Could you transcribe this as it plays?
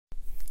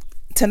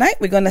tonight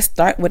we're going to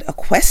start with a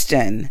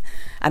question.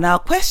 And our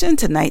question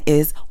tonight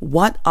is,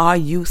 what are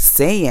you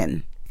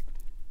saying?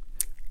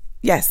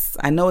 Yes,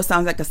 I know it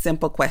sounds like a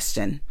simple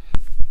question.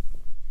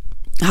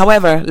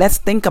 However, let's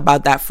think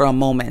about that for a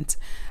moment.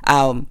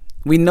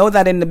 We know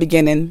that in the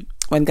beginning,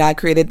 when God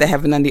created the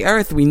heaven and the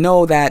earth, we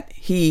know that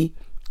He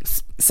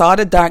saw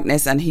the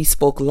darkness and He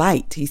spoke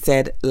light. He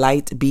said,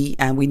 light be.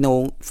 And we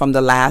know from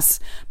the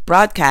last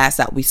broadcast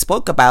that we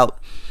spoke about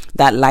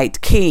that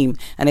light came.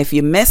 And if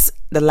you miss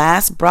the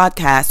last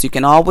broadcast, you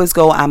can always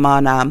go. I'm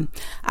on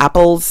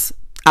Apple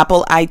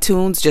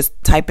iTunes.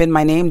 Just type in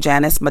my name,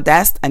 Janice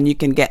Modeste, and you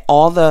can get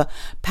all the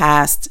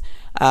past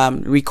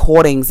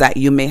recordings that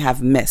you may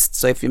have missed.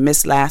 So if you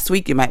missed last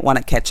week, you might want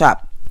to catch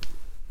up.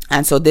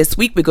 And so this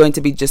week we're going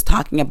to be just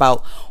talking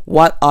about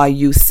what are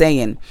you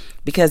saying?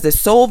 Because it's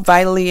so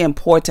vitally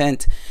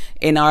important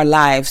in our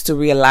lives to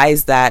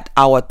realize that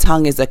our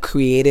tongue is a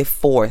creative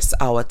force.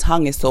 Our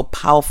tongue is so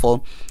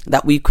powerful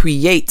that we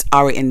create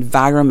our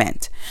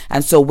environment.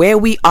 And so where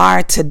we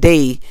are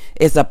today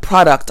is a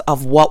product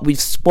of what we've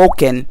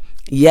spoken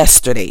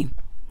yesterday.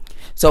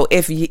 So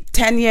if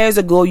 10 years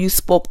ago you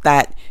spoke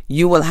that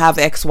you will have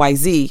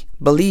XYZ,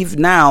 believe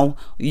now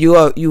you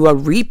are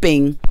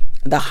reaping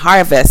the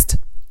harvest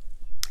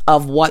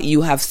of what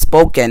you have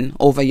spoken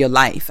over your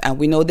life. And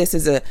we know this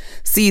is a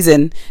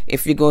season,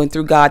 if you're going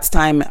through God's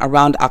time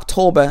around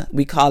October,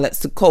 we call it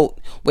Sukkot,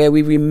 where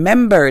we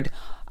remembered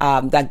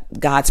that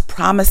God's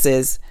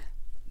promises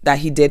that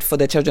He did for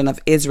the children of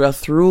Israel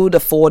through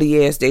the 40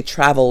 years they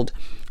traveled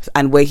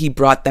and where He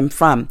brought them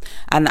from.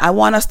 And I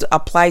want us to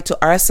apply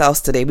to ourselves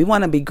today. We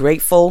want to be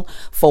grateful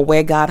for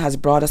where God has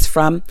brought us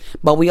from,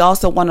 but we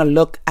also want to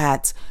look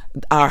at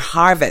our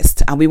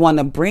harvest, and we want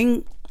to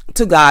bring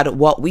to God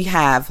what we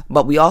have,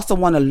 but we also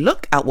want to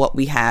look at what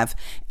we have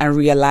and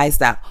realize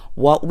that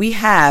what we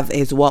have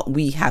is what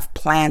we have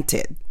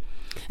planted.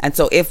 And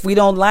so if we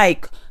don't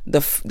like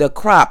the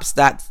crops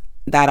that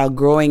are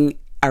growing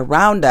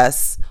around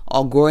us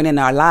or growing in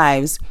our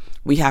lives,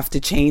 we have to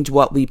change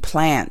what we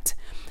plant.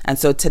 And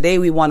so today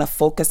we want to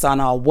focus on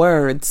our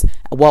words,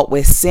 what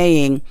we're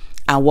saying,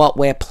 and what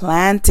we're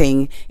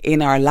planting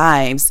in our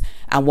lives,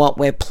 and what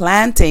we're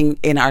planting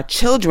in our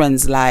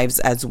children's lives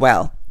as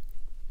well.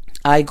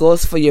 It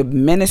goes for your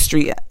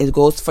ministry. It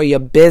goes for your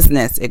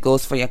business. It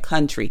goes for your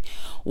country.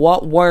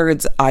 What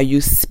words are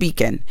you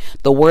speaking?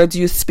 The words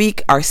you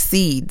speak are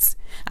seeds,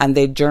 and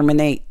they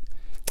germinate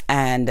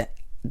and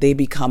they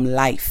become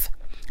life.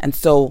 And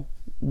so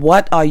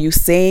what are you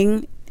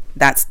saying?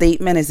 That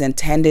statement is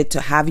intended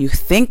to have you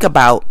think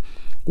about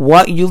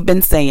what you've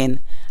been saying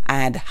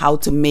and how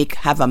to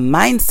have a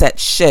mindset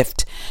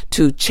shift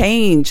to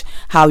change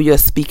how you're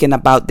speaking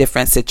about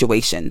different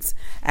situations.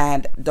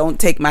 And don't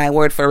take my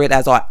word for it,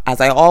 as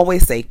I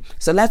always say.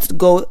 So let's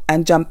go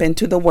and jump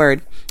into the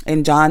word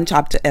in John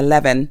chapter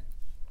 11.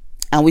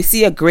 And we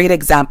see a great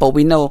example.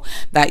 We know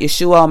that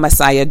Yeshua,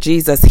 Messiah,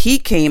 Jesus, He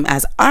came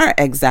as our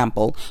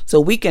example so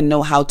we can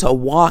know how to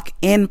walk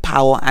in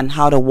power and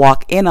how to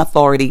walk in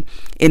authority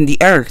in the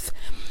earth.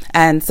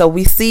 And so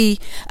we see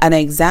an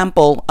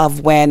example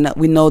of when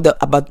we know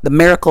about the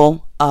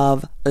miracle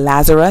of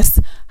Lazarus,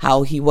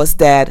 how he was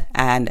dead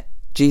and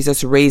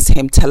Jesus raised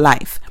him to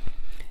life.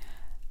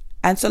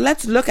 And so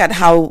let's look at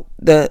how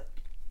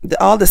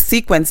all the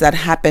sequence that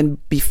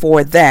happened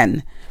before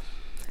then.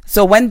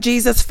 So when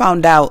Jesus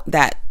found out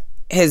that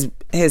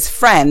his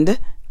friend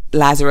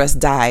Lazarus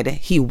died,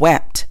 he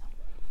wept.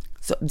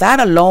 So that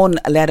alone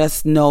let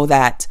us know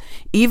that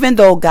even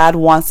though God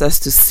wants us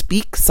to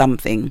speak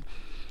something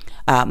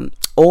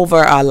over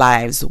our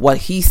lives, what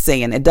He's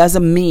saying, it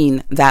doesn't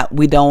mean that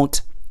we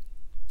don't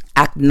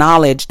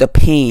acknowledge the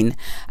pain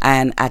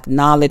and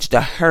acknowledge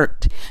the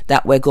hurt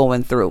that we're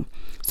going through.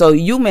 So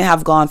you may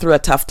have gone through a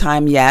tough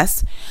time,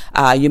 yes.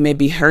 You may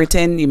be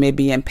hurting, you may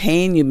be in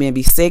pain, you may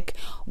be sick.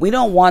 We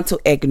don't want to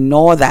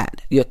ignore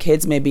that. Your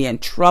kids may be in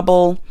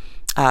trouble,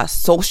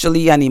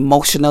 socially and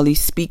emotionally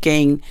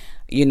speaking,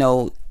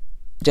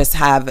 just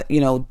have,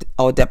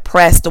 or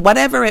depressed,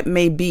 whatever it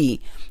may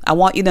be. I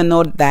want you to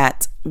know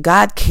that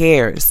God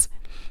cares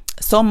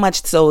so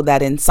much so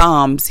that in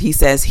Psalms, He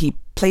says He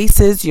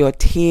places your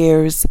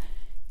tears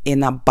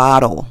in a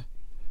bottle.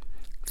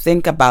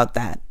 Think about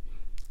that.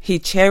 He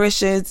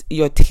cherishes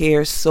your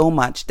tears so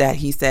much that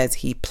He says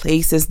He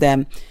places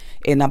them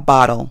in a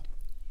bottle,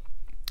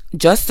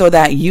 just so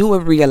that you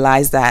will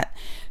realize that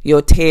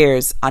your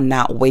tears are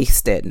not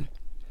wasted.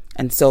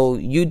 And so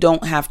you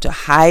don't have to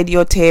hide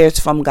your tears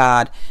from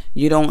God.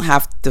 You don't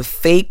have to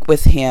fake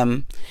with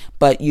Him,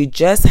 but you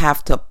just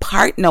have to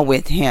partner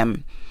with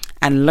Him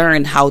and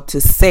learn how to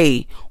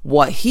say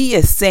what He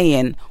is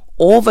saying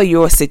over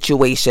your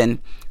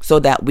situation so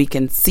that we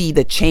can see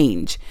the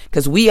change,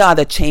 because we are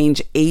the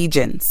change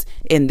agents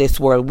in this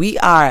world. We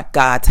are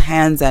God's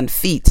hands and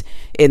feet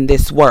in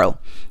this world.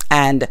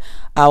 And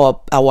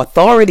our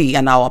authority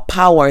and our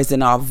power is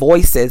in our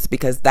voices,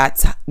 because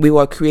we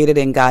were created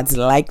in God's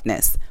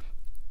likeness.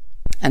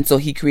 And so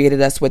He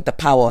created us with the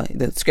power.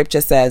 The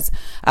scripture says,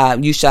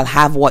 you shall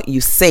have what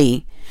you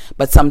say,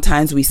 but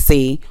sometimes we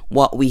say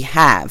what we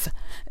have.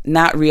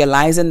 not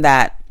realizing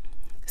that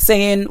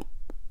saying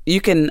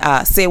you can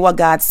say what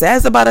God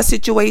says about a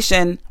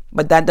situation,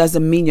 but that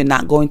doesn't mean you're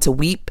not going to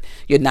weep.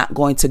 You're not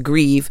going to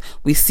grieve.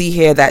 We see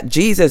here that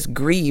Jesus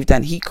grieved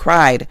and he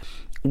cried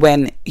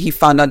when he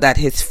found out that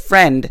his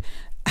friend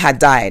had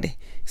died.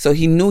 So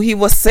he knew he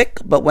was sick,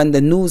 but when the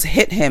news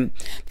hit him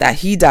that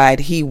he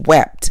died, he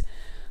wept.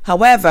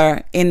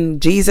 However, in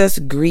Jesus'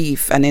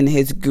 grief and in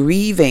his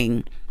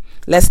grieving,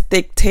 let's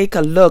take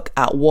a look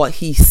at what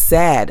he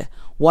said.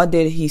 What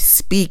did he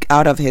speak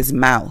out of his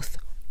mouth?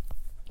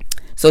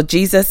 So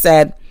Jesus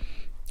said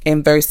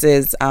in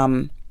verses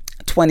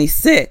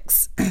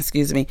 26,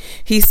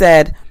 he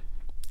said,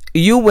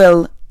 "You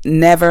will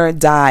never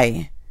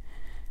die."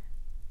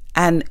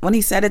 And when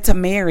he said it to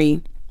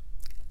Mary,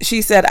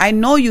 she said, "I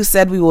know you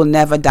said we will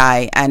never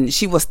die." And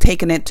she was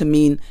taking it to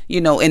mean,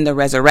 in the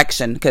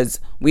resurrection, because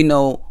we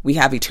know we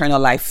have eternal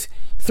life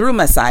through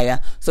Messiah.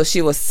 So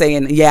she was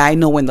saying, yeah, I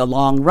know in the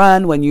long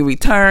run, when you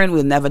return,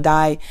 we'll never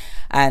die.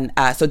 And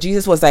so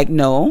Jesus was like,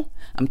 no,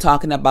 I'm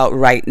talking about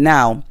right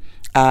now.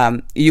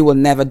 You will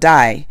never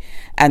die.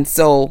 And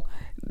so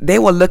they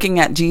were looking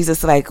at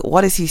Jesus like,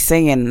 what is he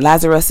saying?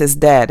 Lazarus is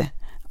dead.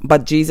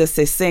 But Jesus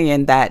is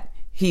saying that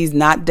he's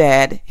not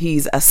dead.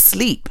 He's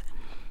asleep.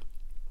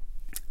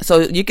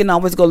 So you can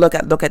always go look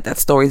at that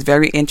story. It's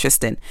very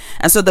interesting.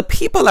 And so the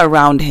people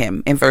around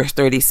him in verse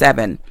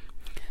 37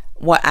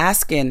 were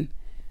asking,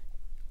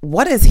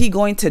 what is he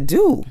going to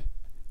do?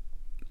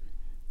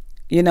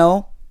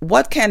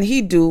 What can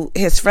he do?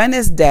 His friend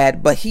is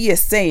dead, but he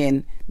is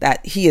saying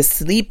that he is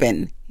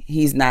sleeping.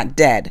 He's not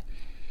dead.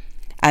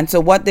 And so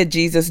what did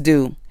Jesus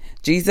do?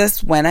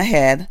 Jesus went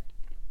ahead.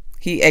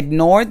 He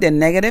ignored the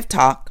negative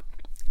talk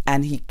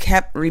and he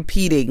kept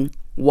repeating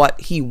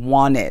what he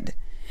wanted.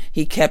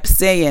 He kept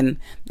saying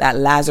that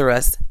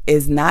Lazarus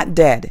is not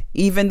dead,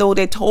 even though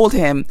they told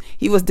him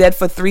he was dead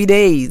for 3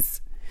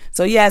 days.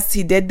 So yes,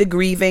 he did the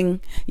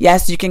grieving.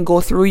 Yes, you can go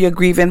through your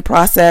grieving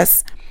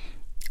process.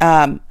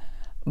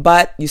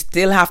 But you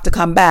still have to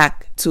come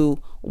back to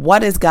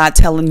what is God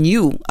telling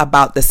you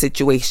about the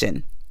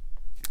situation.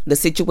 The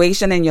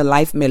situation in your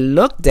life may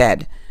look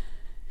dead.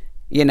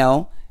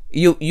 You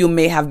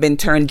may have been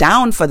turned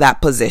down for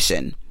that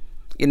position.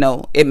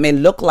 It may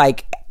look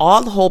like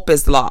all hope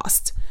is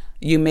lost.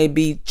 You may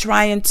be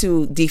trying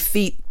to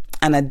defeat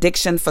an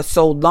addiction for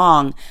so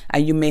long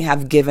and you may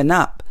have given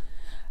up.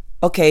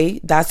 Okay,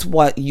 that's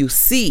what you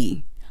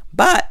see.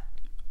 But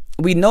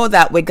we know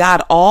that with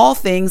God, all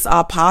things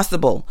are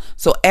possible.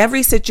 So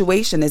every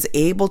situation is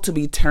able to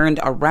be turned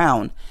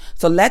around.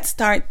 So let's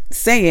start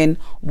saying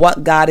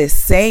what God is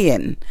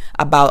saying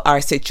about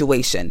our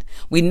situation.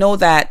 We know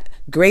that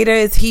greater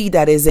is he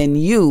that is in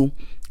you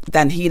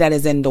than he that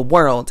is in the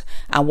world.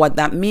 And what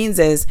that means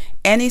is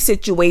any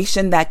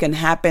situation that can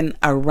happen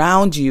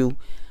around you,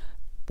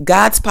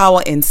 God's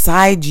power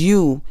inside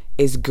you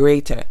is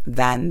greater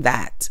than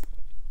that.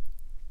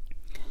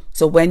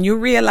 So when you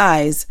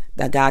realize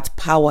that God's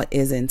power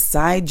is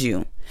inside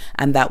you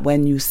and that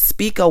when you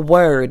speak a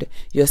word,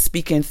 you're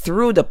speaking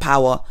through the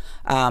power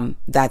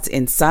that's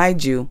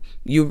inside you,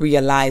 you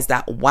realize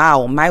that,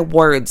 wow, my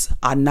words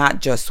are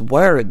not just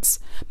words.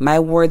 My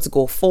words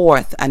go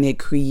forth and it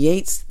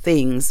creates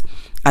things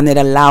and it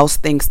allows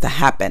things to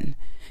happen.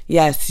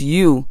 Yes,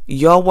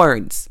 your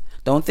words.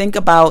 Don't think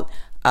about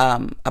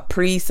a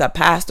priest, a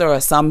pastor,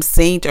 or some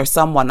saint or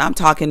someone. I'm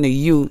talking to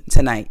you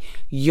tonight.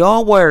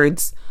 Your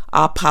words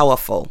are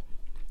powerful.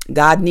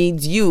 God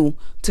needs you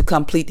to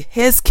complete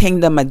his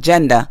kingdom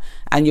agenda,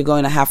 and you're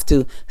going to have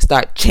to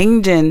start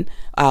changing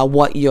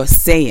what you're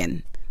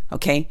saying.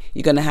 Okay,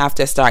 you're going to have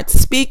to start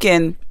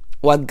speaking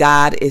what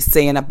God is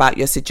saying about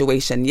your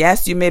situation.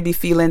 Yes, you may be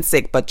feeling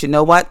sick, but you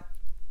know what?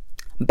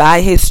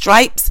 By his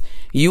stripes,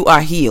 you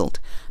are healed.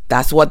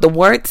 That's what the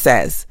word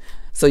says.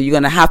 So you're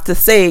going to have to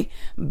say,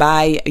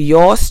 by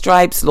your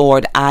stripes,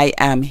 Lord, I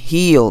am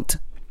healed.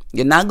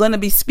 You're not going to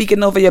be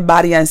speaking over your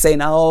body and saying,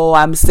 oh,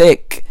 I'm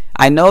sick.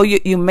 I know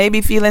you may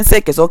be feeling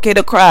sick. It's okay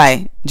to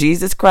cry.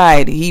 Jesus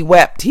cried. He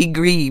wept. He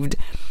grieved.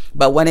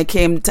 But when it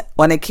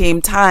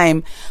came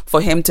time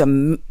for him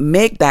to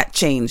make that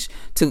change,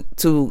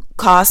 to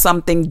cause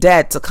something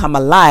dead to come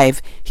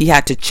alive, he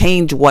had to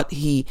change what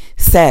he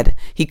said.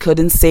 He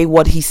couldn't say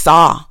what he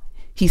saw.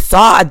 He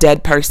saw a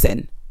dead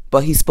person,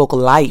 but he spoke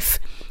life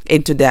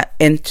into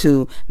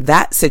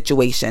that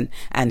situation.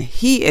 And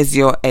he is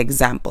your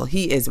example.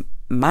 He is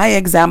my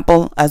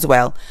example as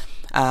well.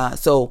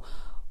 So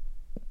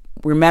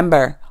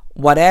remember,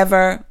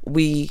 whatever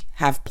we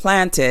have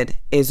planted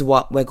is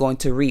what we're going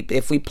to reap.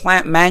 If we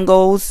plant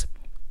mangoes,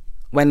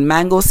 when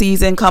mango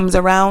season comes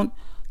around,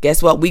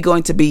 guess what we're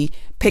going to be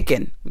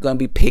picking? We're going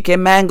to be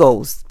picking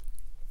mangoes.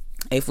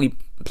 If we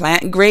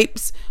plant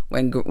grapes,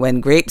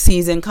 when grape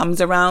season comes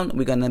around,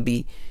 we're going to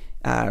be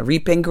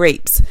reaping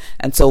grapes.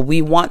 And so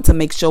we want to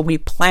make sure we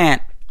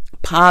plant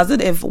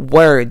positive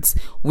words.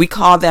 We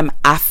call them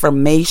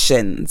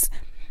affirmations.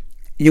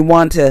 You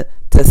want to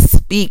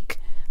speak,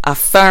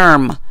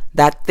 affirm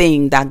that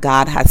thing that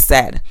God has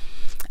said.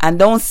 And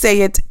don't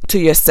say it to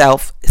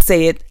yourself.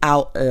 Say it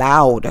out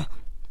loud.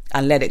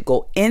 and let it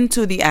go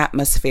into the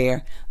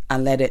atmosphere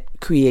and let it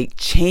create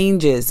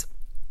changes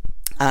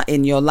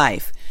in your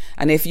life.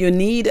 And if you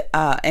need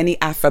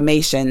any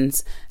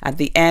affirmations, at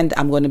the end,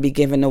 I'm going to be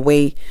giving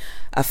away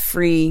a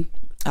free,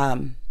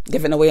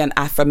 giving away an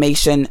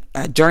affirmation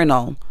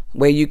journal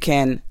where you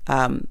can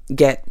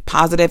get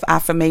positive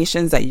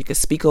affirmations that you can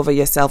speak over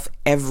yourself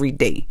every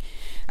day.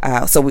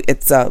 So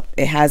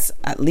it has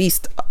at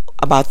least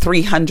about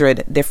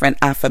 300 different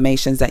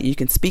affirmations that you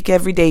can speak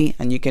every day,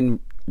 and you can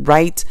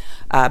write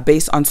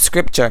based on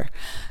scripture.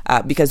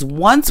 Because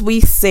once we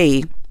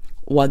say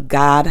what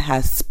God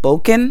has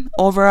spoken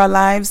over our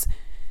lives,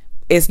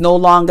 it's no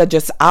longer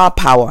just our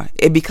power.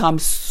 It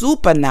becomes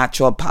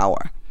supernatural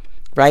power,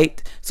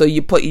 right? So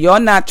you put your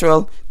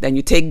natural, then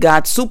you take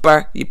God's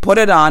super, you put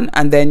it on,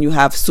 and then you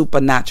have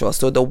supernatural.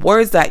 So the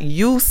words that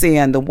you say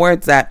and the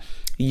words that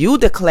you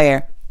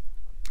declare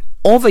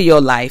over your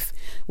life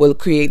will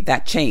create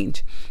that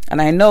change.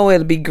 And I know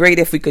it'll be great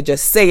if we could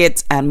just say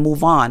it and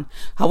move on.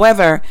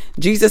 However,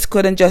 Jesus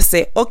couldn't just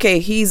say, okay,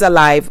 he's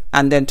alive,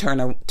 and then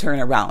turn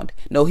around.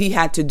 No, he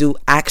had to do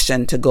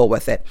action to go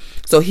with it.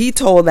 So he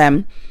told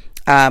them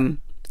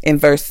in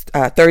verse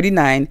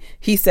 39,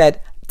 he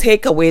said,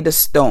 take away the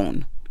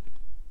stone.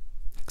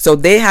 So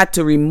they had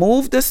to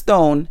remove the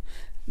stone,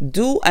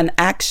 do an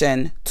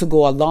action to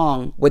go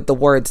along with the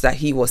words that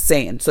he was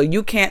saying. So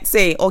you can't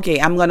say, okay,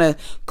 I'm going to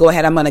go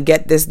ahead, I'm going to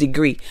get this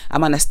degree,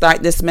 I'm going to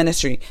start this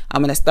ministry,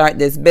 I'm going to start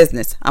this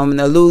business, I'm going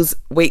to lose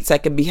weight so I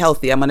can be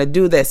healthy, I'm going to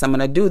do this, I'm going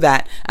to do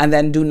that, and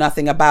then do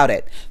nothing about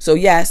it. So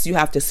yes, you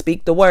have to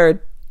speak the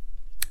word.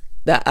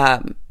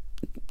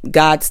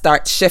 God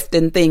starts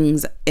shifting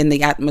things in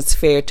the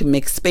atmosphere to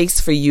make space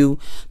for you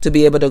to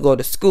be able to go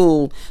to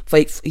school.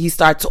 He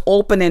starts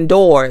opening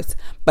doors.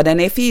 But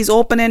then if he's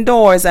opening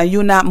doors and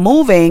you're not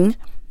moving,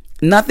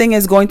 nothing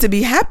is going to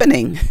be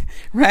happening,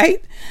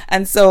 right?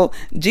 And so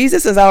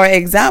Jesus is our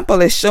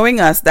example, is showing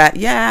us that,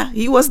 yeah,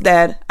 he was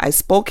dead. I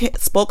spoke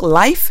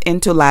life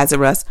into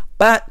Lazarus,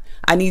 but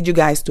I need you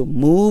guys to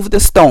move the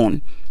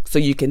stone so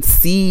you can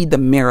see the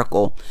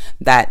miracle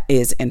that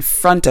is in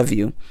front of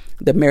you,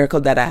 the miracle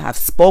that I have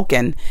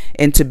spoken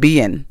into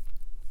being.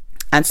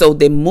 And so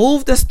they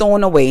moved the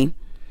stone away.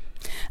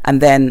 And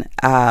then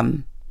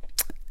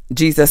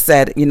Jesus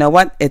said, you know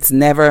what? It's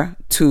never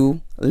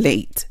too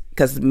late.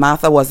 Because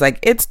Martha was like,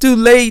 it's too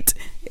late.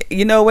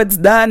 You know, it's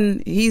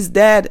done. He's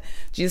dead.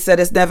 Jesus said,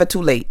 it's never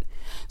too late.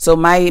 So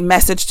my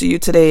message to you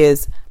today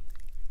is,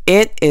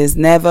 it is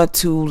never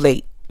too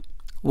late.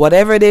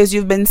 Whatever it is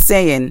you've been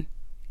saying,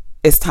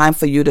 it's time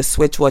for you to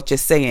switch what you're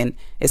saying.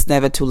 It's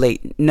never too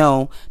late.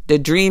 No, the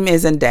dream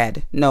isn't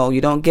dead. No,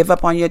 you don't give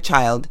up on your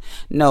child.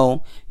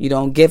 No, you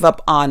don't give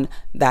up on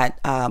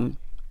that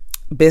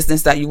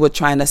business that you were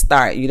trying to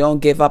start. You don't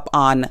give up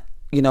on,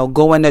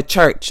 going to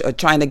church or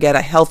trying to get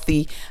a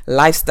healthy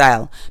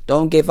lifestyle.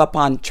 Don't give up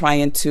on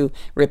trying to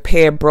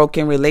repair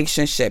broken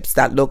relationships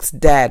that looks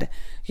dead.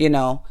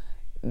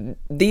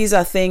 These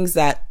are things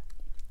that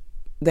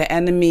the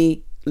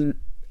enemy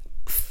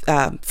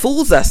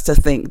fools us to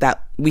think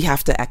that we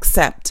have to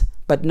accept.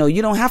 But no,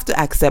 you don't have to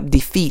accept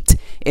defeat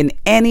in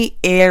any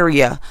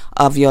area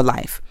of your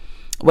life.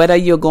 Whether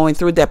you're going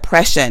through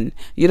depression,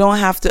 you don't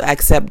have to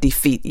accept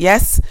defeat.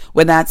 Yes,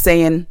 we're not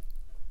saying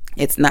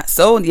it's not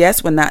so.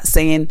 Yes, we're not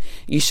saying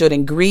you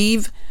shouldn't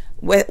grieve.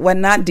 We're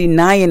not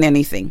denying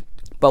anything.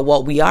 But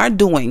what we are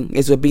doing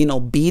is we're being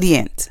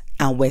obedient,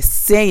 and we're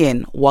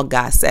saying what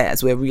God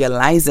says. We're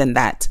realizing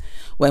that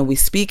when we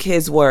speak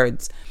his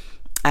words,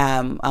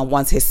 and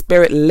once his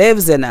spirit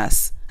lives in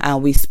us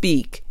and we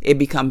speak, it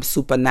becomes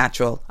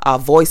supernatural. Our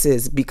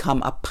voices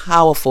become a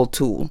powerful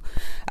tool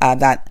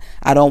that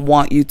I don't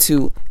want you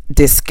to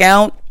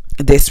discount,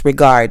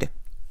 disregard.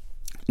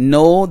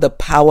 Know the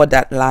power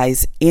that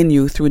lies in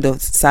you through the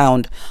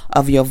sound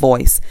of your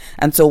voice.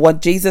 And so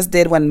what Jesus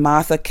did when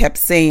Martha kept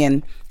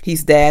saying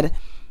he's dead,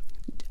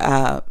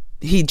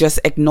 he just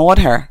ignored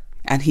her,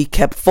 and he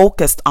kept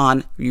focused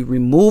on, you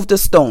remove the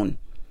stone.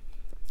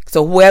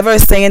 So whoever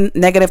is saying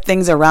negative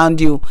things around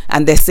you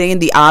and they're saying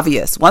the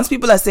obvious, once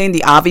people are saying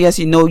the obvious,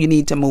 you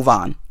need to move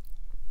on.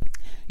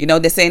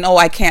 They're saying, oh,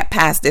 I can't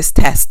pass this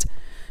test.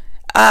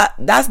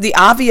 That's the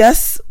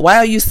obvious. Why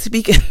are you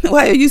speaking?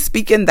 Why are you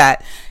speaking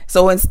that?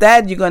 So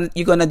instead, you're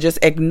gonna just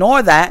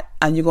ignore that,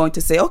 and you're going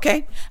to say,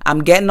 okay,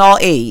 I'm getting all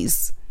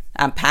A's.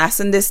 I'm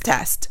passing this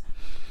test.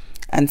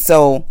 And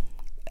so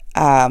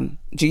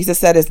Jesus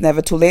said it's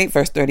never too late,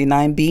 verse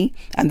 39b.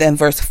 And then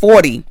verse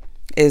 40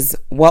 is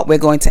what we're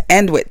going to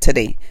end with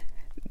today.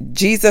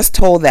 Jesus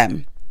told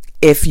them,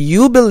 if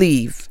you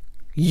believe,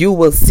 you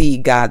will see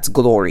God's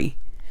glory.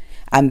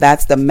 And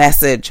that's the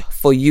message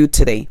for you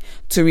today,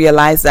 to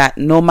realize that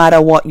no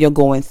matter what you're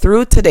going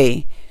through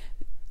today,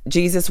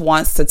 Jesus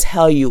wants to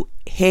tell you,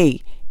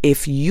 hey,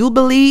 if you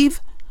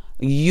believe,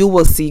 you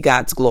will see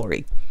God's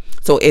glory.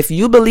 So if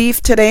you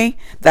believe today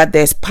that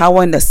there's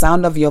power in the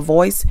sound of your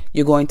voice,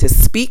 you're going to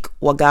speak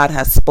what God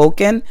has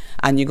spoken,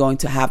 and you're going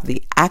to have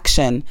the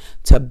action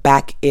to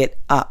back it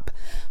up.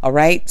 All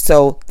right.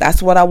 So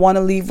that's what I want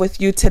to leave with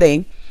you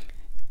today,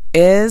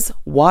 is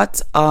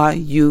what are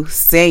you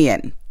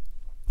saying?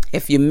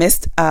 If you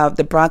missed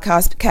the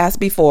broadcast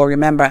before,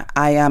 remember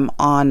I am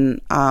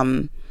on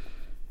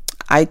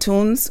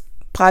iTunes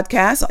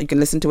podcast. You can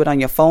listen to it on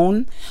your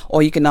phone,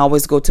 or you can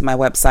always go to my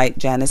website,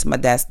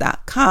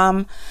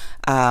 janicemodest.com,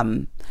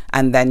 and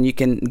then you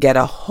can get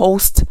a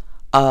host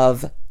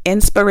of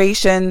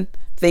inspiration,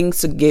 things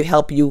to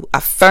help you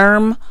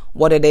affirm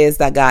what it is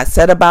that God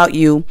said about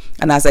you.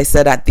 And as I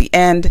said at the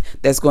end,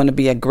 there's going to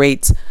be a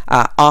great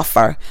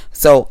offer.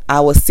 So I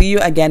will see you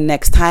again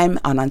next time.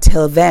 And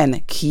until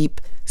then,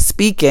 keep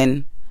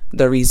speaking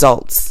the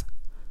results,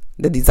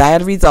 the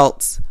desired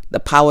results. The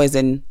power is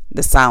in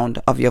the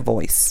sound of your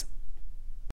voice.